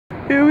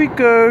Here we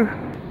go.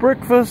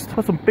 Breakfast.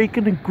 Got some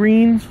bacon and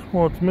greens.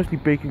 Well, it's mostly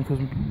bacon because,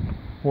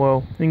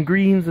 well, and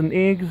greens and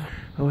eggs.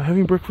 And we're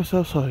having breakfast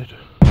outside.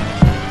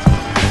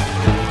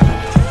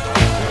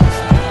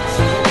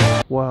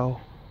 Wow.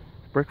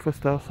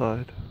 Breakfast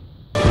outside.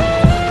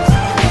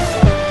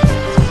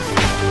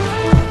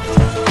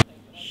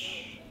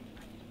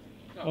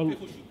 I'll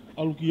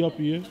look you up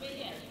here.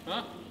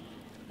 Huh?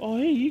 Oh,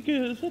 hey, you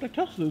get, is that a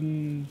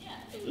cousin?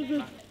 Yeah. Is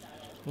it?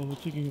 Oh, we're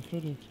taking a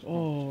photo.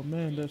 Oh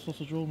man, that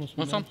sausage roll must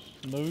be nice. Want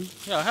some? No.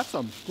 Yeah, I have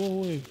some. Go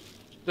away.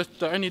 That's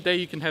the only day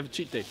you can have a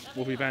cheat day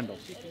will be Vandal.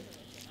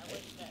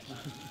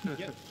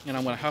 And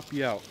I'm gonna help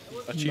you out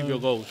achieve your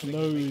goals.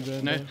 No,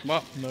 Vandal. No?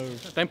 What? No.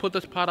 Don't put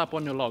this part up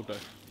on your log though.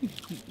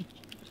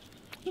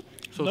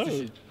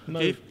 Sausage. No.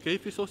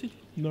 Gave you sausage?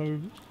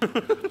 No.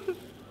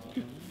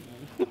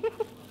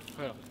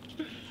 Well,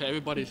 so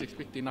everybody's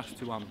expecting us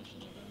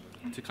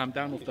to come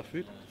down with the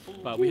food,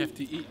 but we have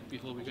to eat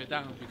before we go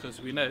down because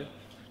we know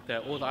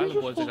that all the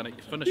island boys are going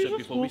to finish it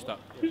before we start.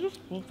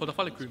 For the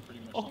Whale crew.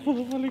 Oh, for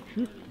the Whale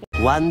crew.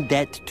 One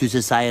debt to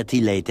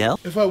society later.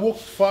 If I walk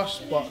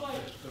fast, but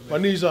my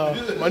knees are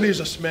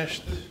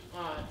smashed.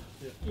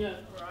 Yeah,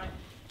 right.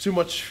 Too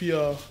much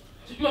fear.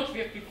 Too much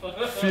fear, people.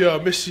 Fear,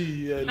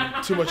 Missy,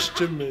 and too much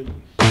gym. And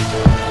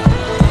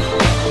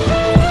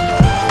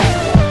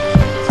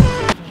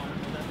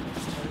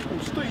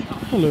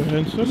hello,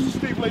 handsome.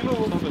 Steve, like,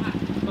 no.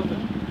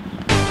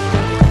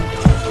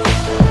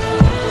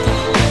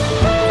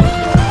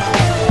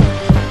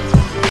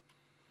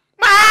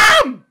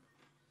 Mom!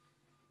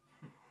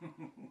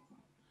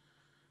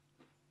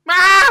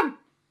 Mom!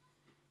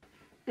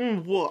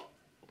 What?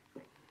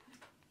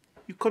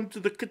 You come to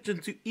the kitchen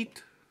to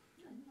eat?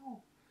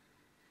 No.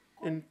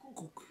 And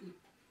cook.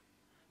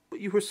 But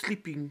you were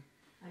sleeping.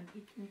 I'm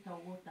eating the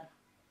water.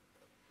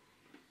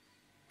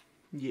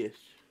 Yes.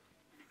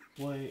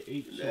 Why I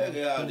ate Eat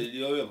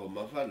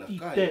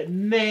that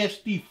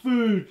nasty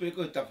food.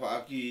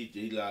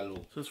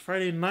 So it's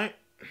Friday night.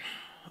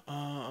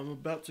 I'm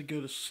about to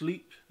go to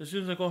sleep. As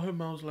soon as I got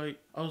home, I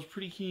was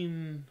pretty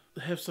keen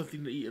to have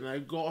something to eat, and I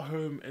got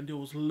home and there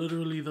was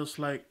literally this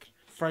like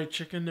fried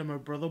chicken that my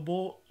brother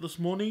bought this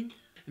morning,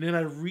 and then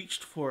I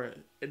reached for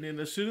it, and then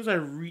as soon as I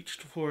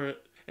reached for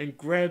it and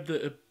grabbed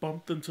it, it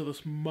bumped into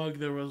this mug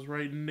that was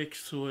right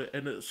next to it,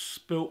 and it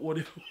spilt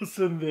whatever was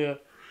in there,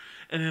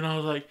 and then I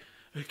was like,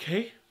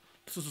 okay,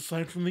 this is a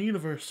sign from the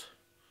universe.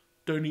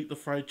 Don't eat the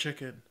fried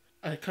chicken.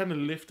 I kind of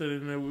left it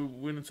and I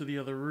went into the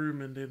other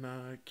room, and then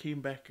I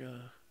came back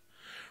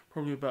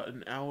probably about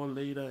an hour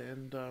later,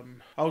 and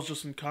I was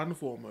just in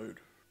carnivore mode.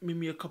 Made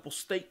me a couple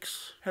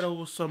steaks, had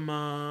over some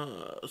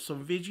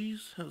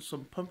veggies, had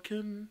some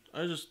pumpkin.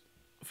 I just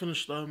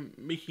finished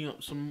making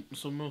up some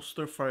more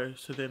stir fry,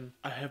 so then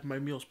I have my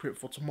meals prepped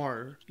for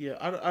tomorrow. Yeah,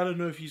 I don't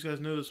know if you guys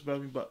know this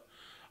about me, but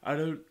I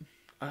don't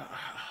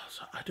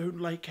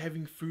like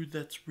having food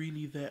that's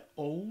really that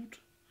old,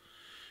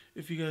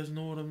 if you guys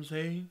know what I'm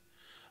saying.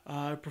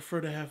 I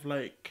prefer to have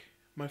like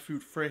my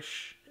food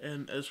fresh,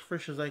 and as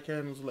fresh as I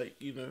can is like,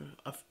 you know,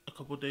 a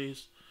couple of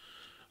days.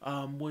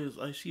 Whereas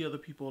I see other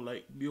people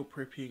like meal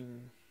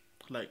prepping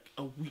like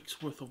a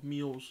week's worth of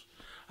meals.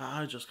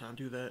 I just can't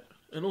do that.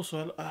 And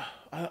also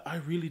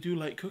I really do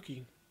like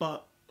cooking,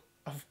 but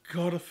I've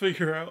got to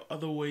figure out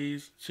other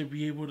ways to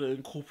be able to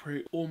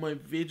incorporate all my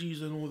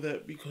veggies and all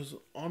that, because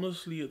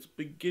honestly it's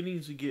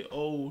beginning to get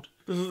old.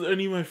 This is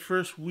only my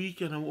first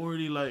week and I'm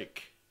already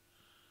like,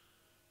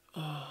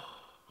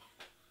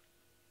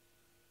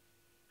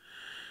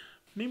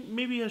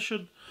 maybe I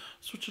should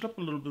switch it up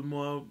a little bit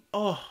more.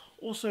 Oh,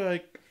 also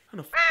I kind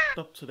of f***ed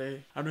up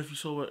today. I don't know if you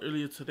saw it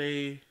earlier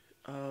today.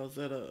 I was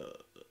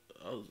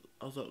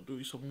out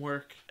doing some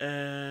work,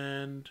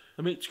 and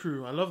the mate's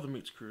crew, I love the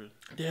mate's crew,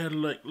 they had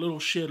like little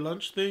shared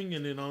lunch thing,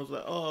 and then I was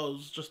like, oh, I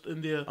was just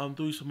in there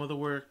doing some other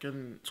work,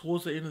 and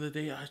towards the end of the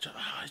day I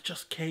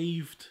just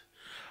caved.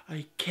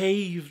 I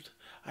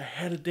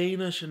had a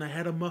Danish and I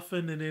had a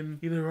muffin, and then,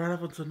 you know, right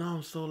up until now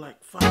I'm still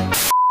like, fuck.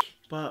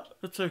 But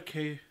it's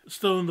okay.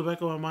 Still in the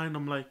back of my mind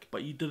I'm like,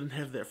 but you didn't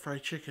have that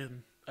fried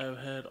chicken. I've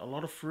had a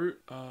lot of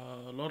fruit,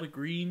 a lot of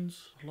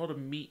greens, a lot of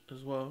meat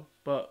as well,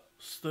 but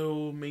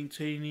still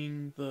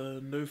maintaining the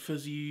no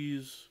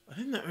fizzies. I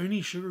think the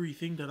only sugary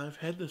thing that I've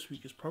had this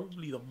week is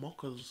probably the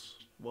mochas.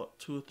 What,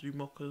 2 or 3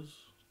 mochas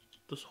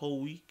this whole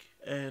week,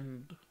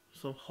 and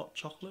some hot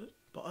chocolate.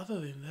 But other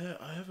than that,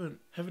 I haven't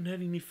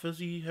had any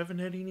fizzy, haven't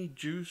had any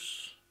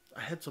juice.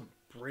 I had some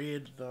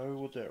bread though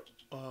with that,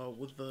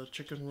 with the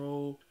chicken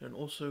roll, and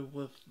also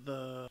with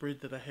the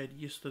bread that I had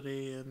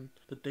yesterday and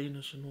the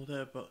Danish and all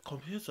that. But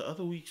compared to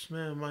other weeks,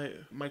 man,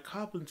 my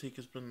carb intake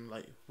has been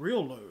like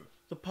real low.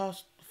 The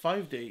past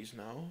 5 days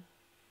now,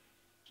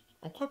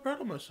 I'm quite proud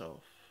of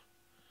myself.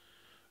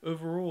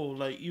 Overall,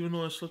 like, even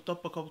though I slipped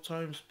up a couple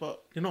times,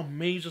 but they're not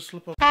major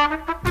slip up.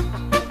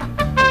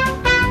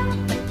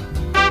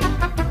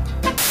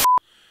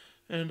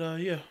 And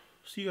yeah,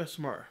 see you guys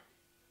tomorrow.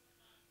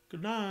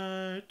 Good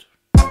night.